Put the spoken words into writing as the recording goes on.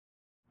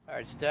All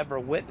right, it's Deborah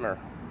Whitmer.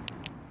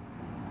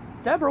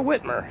 Deborah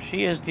Whitmer.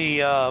 She is the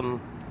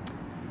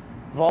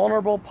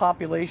Vulnerable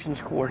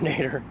Populations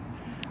Coordinator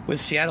with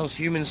Seattle's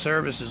Human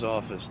Services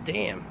Office.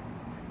 Damn.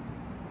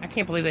 I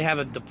can't believe they have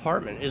a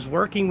department. Is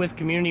working with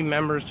community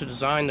members to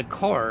design the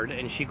card,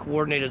 and she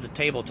coordinated the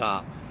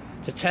tabletop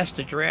to test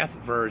the draft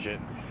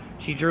version.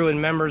 She drew in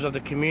members of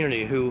the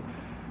community who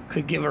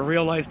could give a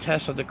real-life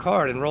test of the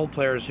card and role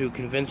players who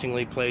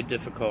convincingly played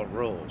difficult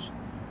roles.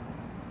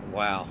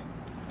 Wow.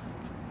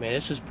 Man,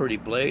 this is pretty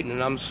blatant,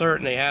 and I'm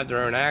certain they have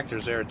their own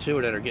actors there,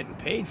 too, that are getting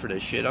paid for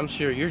this shit. I'm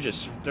sure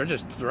they're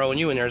just throwing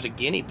you in there as a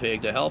guinea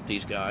pig to help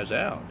these guys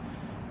out.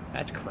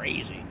 That's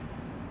crazy.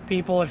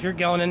 People, if you're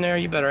going in there,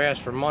 you better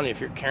ask for money.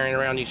 If you're carrying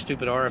around these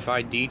stupid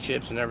RFID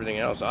chips and everything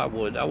else, I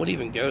would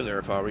even go there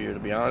if I were you, to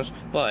be honest.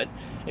 But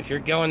if you're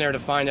going there to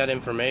find that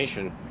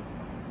information,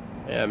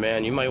 yeah,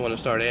 man, you might want to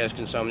start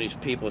asking some of these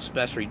people,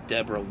 especially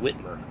Deborah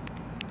Whitmer,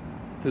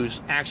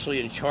 who's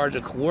actually in charge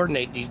of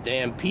coordinating these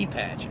damn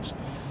P-patches.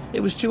 It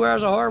was 2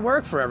 hours of hard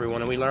work for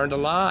everyone, and we learned a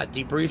lot.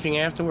 Debriefing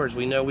afterwards,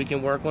 we know we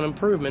can work on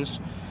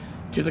improvements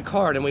to the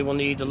card, and we will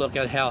need to look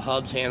at how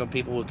hubs handle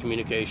people with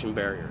communication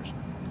barriers.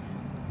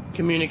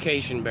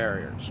 Communication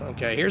barriers.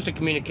 Okay, here's the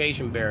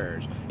communication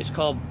barriers. It's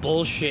called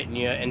bullshitting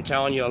you and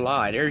telling you a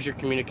lie. There's your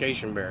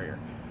communication barrier.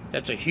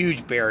 That's a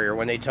huge barrier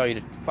when they tell you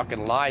the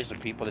fucking lies to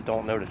people that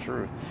don't know the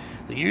truth.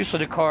 The use of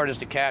the card is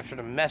to capture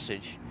the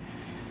message.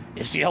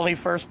 It's the only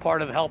first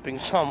part of helping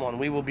someone.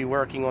 We will be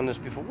working on this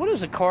before. What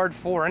is the card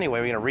for anyway?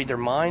 Are we going to read their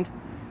mind?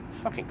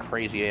 Fucking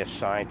crazy-ass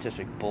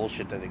scientific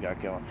bullshit that they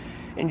got going.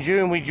 In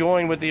June, we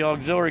joined with the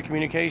Auxiliary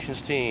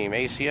Communications Team,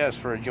 ACS,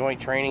 for a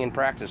joint training and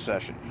practice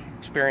session.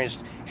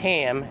 Experienced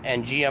ham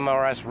and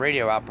GMRS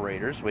radio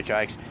operators, which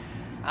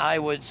I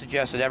would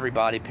suggest that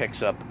everybody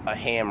picks up a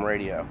ham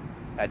radio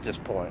at this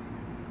point.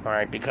 All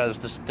right, because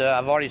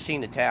I've already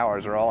seen the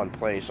towers are all in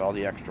place, all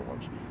the extra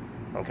ones.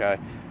 Okay?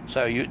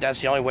 So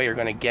that's the only way you're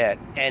going to get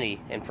any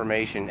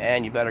information,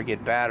 and you better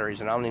get batteries,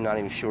 and I'm not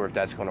even sure if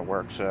that's going to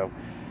work. So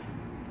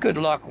good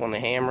luck on the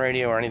ham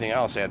radio or anything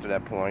else after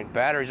that point.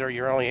 Batteries are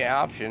your only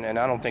option, and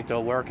I don't think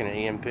they'll work in an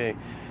EMP.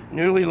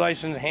 Newly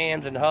licensed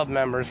hams and hub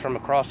members from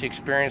across the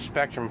experience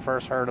spectrum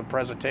first heard a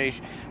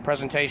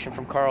presentation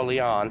from Carl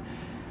Leon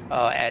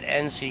at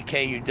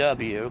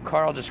NCKUW.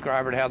 Carl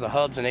described how the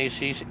hubs and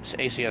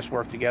ACS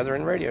work together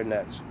in radio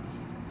nets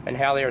and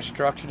how they are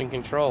structured and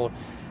controlled.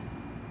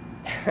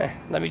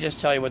 Let me just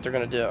tell you what they're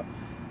going to do.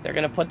 They're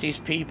going to put these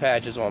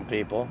P-patches on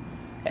people,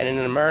 and in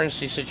an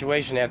emergency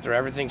situation, after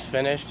everything's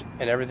finished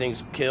and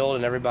everything's killed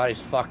and everybody's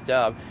fucked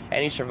up,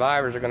 any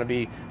survivors are going to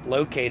be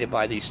located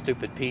by these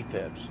stupid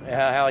P-pips.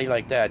 How you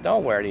like that?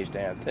 Don't wear these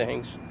damn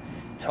things.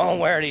 Don't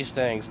wear these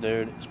things,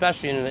 dude,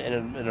 especially in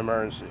an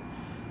emergency.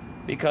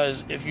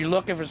 Because if you're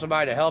looking for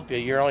somebody to help you,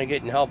 you're only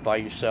getting help by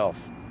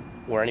yourself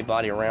or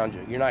anybody around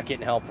you. You're not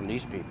getting help from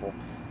these people.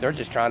 They're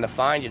just trying to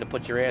find you to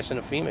put your ass in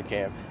a FEMA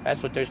camp.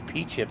 That's what those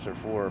P-chips are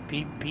for,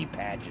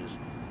 P-patches,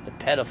 the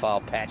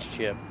pedophile patch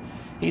chip.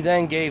 He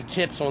then gave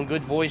tips on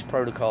good voice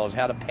protocols,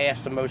 how to pass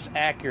the most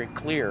accurate,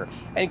 clear,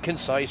 and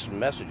concise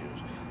messages.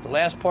 The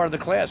last part of the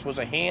class was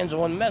a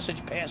hands-on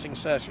message passing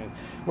session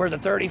where the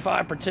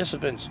 35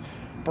 participants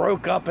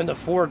broke up into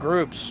 4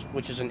 groups,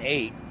 which is an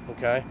 8,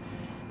 okay?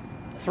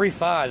 3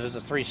 5s is the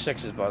 3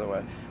 6s, by the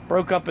way.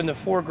 Broke up into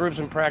 4 groups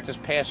and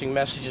practiced passing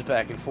messages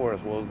back and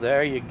forth. Well,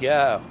 there you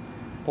go.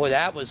 Boy,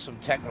 that was some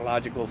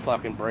technological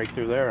fucking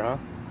breakthrough there, huh?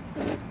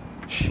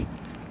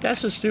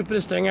 That's the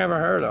stupidest thing I ever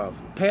heard of.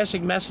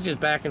 Passing messages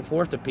back and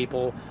forth to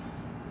people,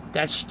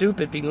 that's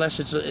stupid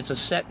unless it's a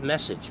set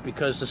message.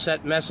 Because the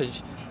set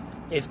message,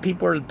 if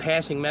people are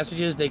passing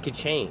messages, they could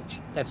change.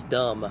 That's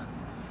dumb.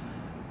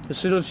 The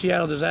City of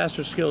Seattle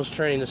Disaster Skills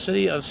Training. The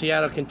City of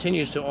Seattle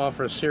continues to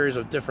offer a series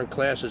of different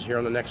classes here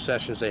on the next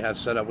sessions they have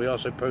set up. We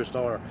also post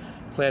all our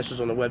classes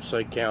on the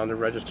website calendar.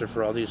 Register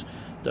for all these,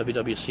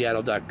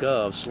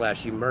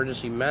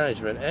 www.seattle.gov/emergency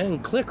management,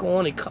 and click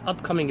on the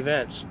upcoming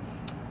events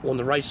on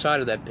the right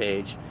side of that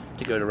page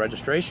to go to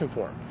registration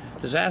form.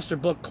 Disaster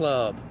Book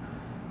Club,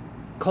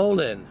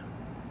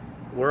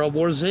 World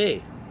War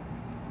Z.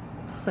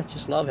 I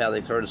just love how they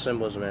throw the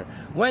symbolism in.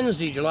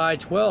 Wednesday, July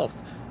 12th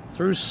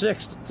through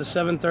 6th to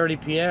 7:30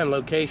 p.m.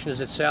 Location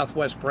is at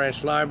Southwest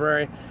Branch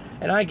Library,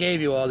 and I gave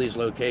you all these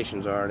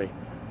locations already.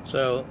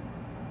 So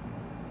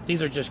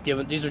these are just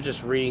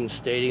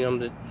reinstating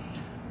them.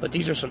 But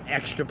these are some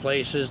extra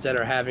places that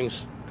are having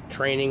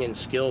training and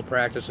skill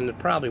practice, and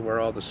probably where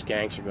all the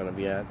skanks are going to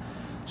be at.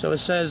 So it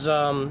says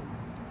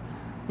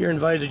you're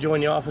invited to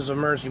join the Office of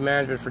Emergency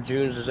Management for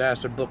June's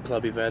Disaster Book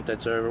Club event.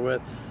 That's over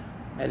with.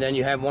 And then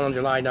you have one on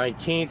July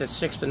 19th at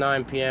 6 to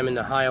 9 p.m. in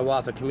the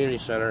Hiawatha Community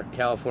Center,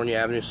 California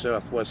Avenue,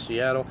 Southwest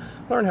Seattle.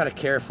 Learn how to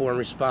care for and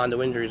respond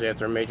to injuries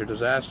after a major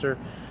disaster.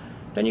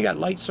 Then you got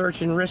Light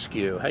Search and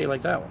Rescue. How do you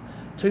like that one?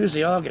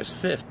 Tuesday, August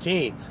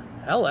 15th.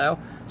 Hello.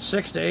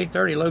 6 to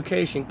 8:30,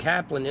 location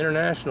Kaplan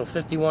International,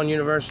 51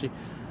 University.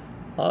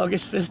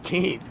 August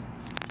 15th.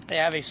 They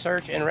have a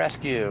search and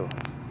rescue.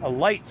 A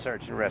light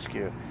search and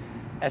rescue.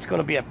 That's going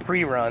to be a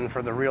pre-run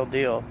for the real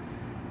deal.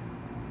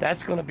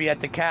 That's going to be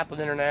at the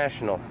Kaplan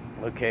International.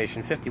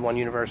 Location 51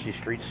 University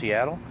Street,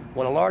 Seattle.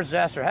 When a large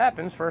disaster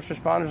happens, first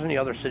responders and the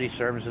other city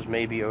services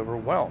may be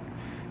overwhelmed.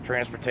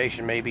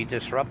 Transportation may be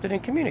disrupted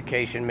and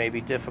communication may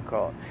be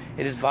difficult.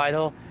 It is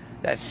vital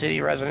that city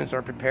residents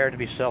are prepared to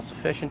be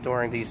self-sufficient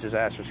during these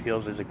disaster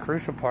skills is a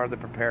crucial part of the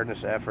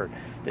preparedness effort.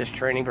 This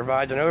training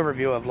provides an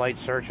overview of light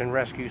search and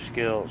rescue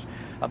skills,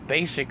 a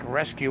basic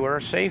rescuer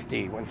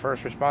safety. When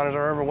first responders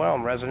are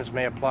overwhelmed, residents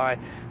may apply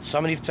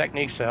some of these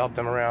techniques to help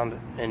them around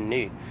in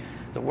need.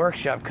 The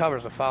workshop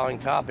covers the following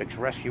topics: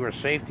 rescuer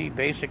safety,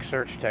 basic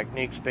search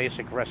techniques,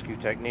 basic rescue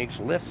techniques,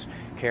 lifts,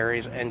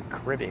 carries, and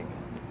cribbing.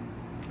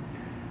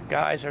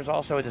 Guys, there's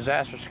also a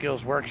disaster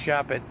skills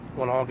workshop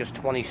on August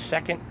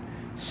 22nd.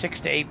 6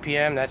 to 8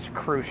 p.m. That's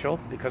crucial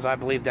because I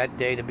believe that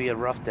day to be a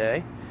rough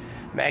day.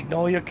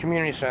 Magnolia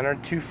Community Center,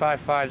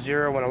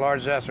 2550. When a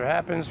large disaster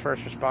happens,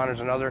 first responders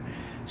and other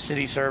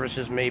city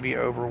services may be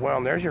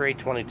overwhelmed. There's your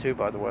 822,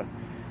 by the way.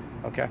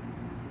 Okay.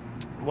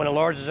 When a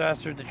large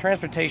disaster, the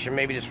transportation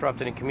may be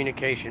disrupted and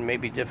communication may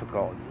be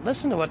difficult.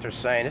 Listen to what they're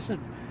saying.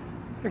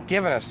 They're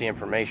giving us the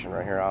information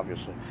right here,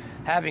 obviously.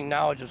 Having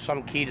knowledge of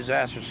some key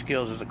disaster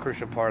skills is a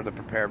crucial part of the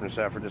preparedness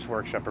effort. This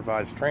workshop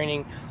provides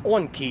training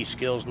on key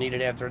skills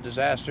needed after a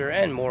disaster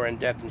and more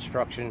in-depth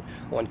instruction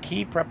on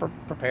key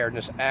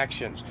preparedness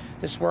actions.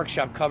 This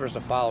workshop covers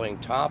the following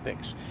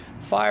topics: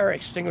 fire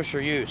extinguisher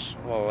use.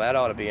 Well, that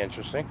ought to be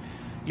interesting.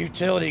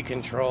 Utility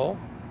control.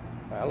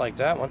 I like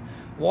that one.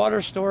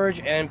 Water storage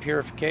and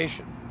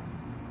purification.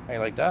 I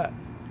like that.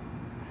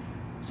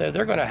 So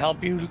they're going to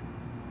help you.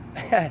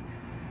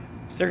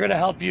 They're going to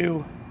help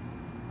you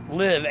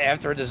live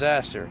after a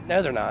disaster.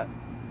 No, they're not.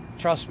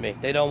 Trust me,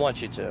 they don't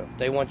want you to.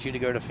 They want you to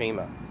go to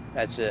FEMA.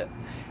 That's it.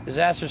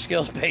 Disaster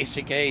Skills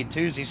Basic Aid,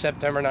 Tuesday,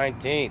 September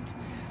 19th,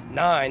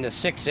 9 to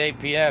 6, 8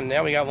 p.m.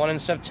 Now we got one in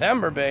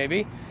September,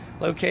 baby.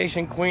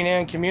 Location, Queen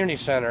Anne Community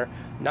Center,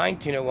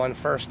 1901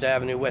 First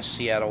Avenue, West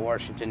Seattle,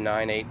 Washington,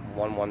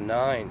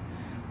 98119.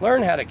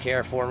 Learn how to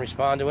care for and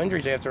respond to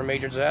injuries after a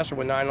major disaster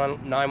when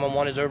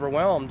 911 is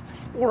overwhelmed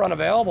or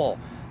unavailable.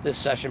 This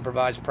session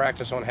provides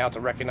practice on how to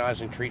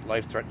recognize and treat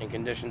life-threatening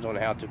conditions, on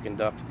how to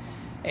conduct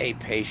a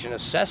patient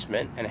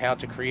assessment, and how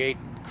to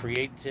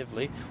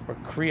creatively,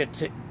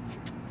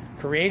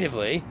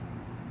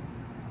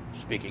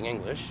 speaking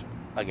English,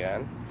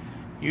 again,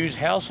 use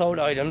household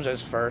items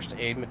as first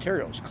aid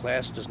materials.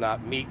 Class does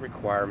not meet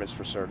requirements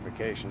for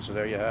certification. So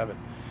there you have it.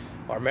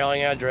 Our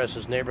mailing address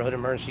is Neighborhood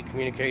Emergency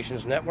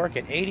Communications Network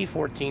at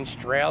 8014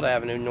 Stroud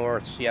Avenue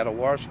North, Seattle,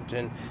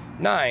 Washington,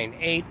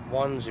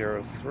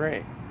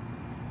 98103.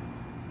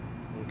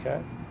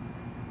 Okay.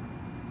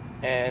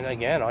 And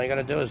again, all you got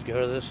to do is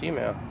go to this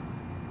email.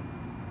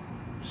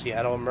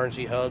 Seattle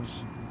Emergency Hubs.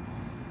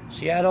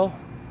 Seattle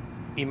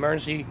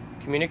Emergency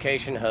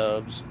Communication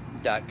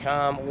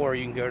Hubs.com, or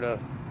you can go to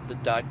the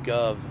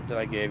 .gov that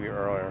I gave you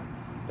earlier.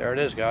 There it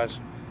is, guys.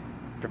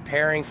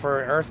 Preparing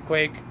for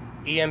earthquake,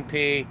 EMP,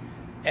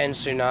 and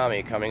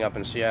tsunami coming up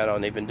in Seattle,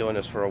 and they've been doing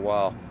this for a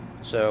while.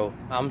 So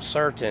I'm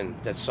certain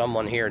that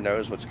someone here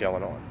knows what's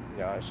going on,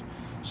 guys.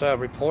 So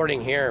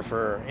reporting here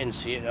for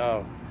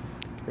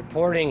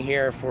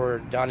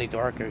Donnie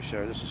Darko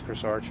Show. This is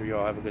Chris Archer.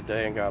 Y'all have a good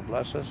day and God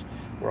bless us.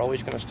 We're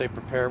always going to stay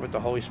prepared with the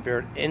Holy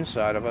Spirit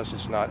inside of us.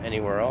 It's not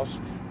anywhere else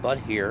but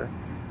here.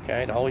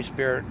 Okay, the Holy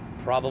Spirit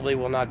probably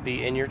will not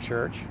be in your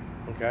church.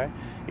 Okay,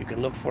 you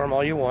can look for him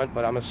all you want,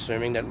 but I'm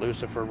assuming that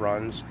Lucifer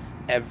runs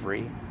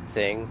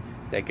everything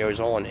that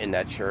goes on in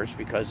that church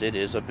because it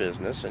is a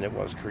business and it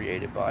was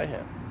created by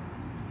him.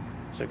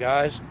 So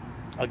guys,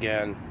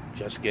 again,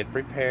 just get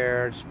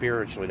prepared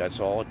spiritually. That's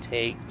all it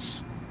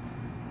takes.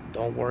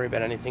 Don't worry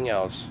about anything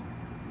else.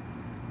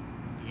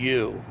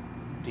 You,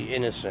 the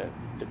innocent,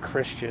 the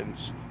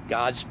Christians,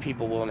 God's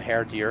people will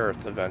inherit the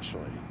earth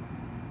eventually.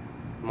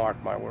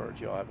 Mark my words.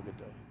 Y'all have a good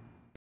day.